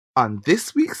On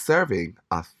this week's serving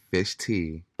of fish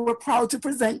tea. We're proud to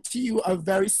present to you a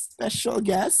very special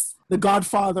guest, the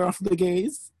godfather of the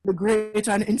gays, the great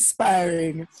and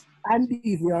inspiring and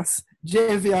devious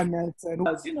Javion Nelson.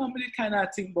 Because, you know, I'm really kind of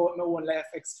think about my own life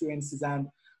experiences and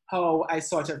how I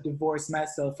sort of divorced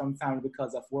myself from family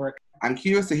because of work. I'm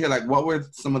curious to hear, like, what were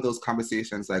some of those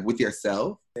conversations like with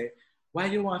yourself? Why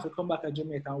do you want to come back to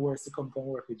Jamaica and work to come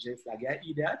work with J Flag? Yeah,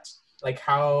 idiot. Like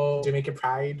how Jamaican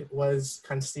Pride was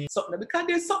conceived. Something because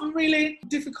there's something really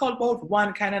difficult about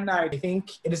one kind of night. I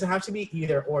think it doesn't have to be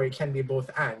either or, it can be both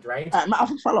and, right? I have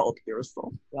to follow up here,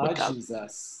 so. Lord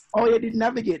Jesus. Oh, you did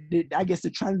navigate,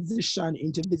 the transition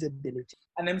into visibility.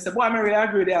 And then said, boy, I really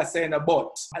agree they are saying a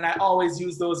but. And I always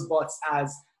use those buts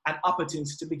as an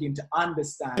opportunity to begin to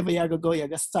understand. If you go, you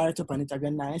start up and it's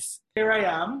nice. Here I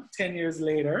am, 10 years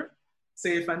later,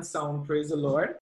 safe and sound, praise the Lord.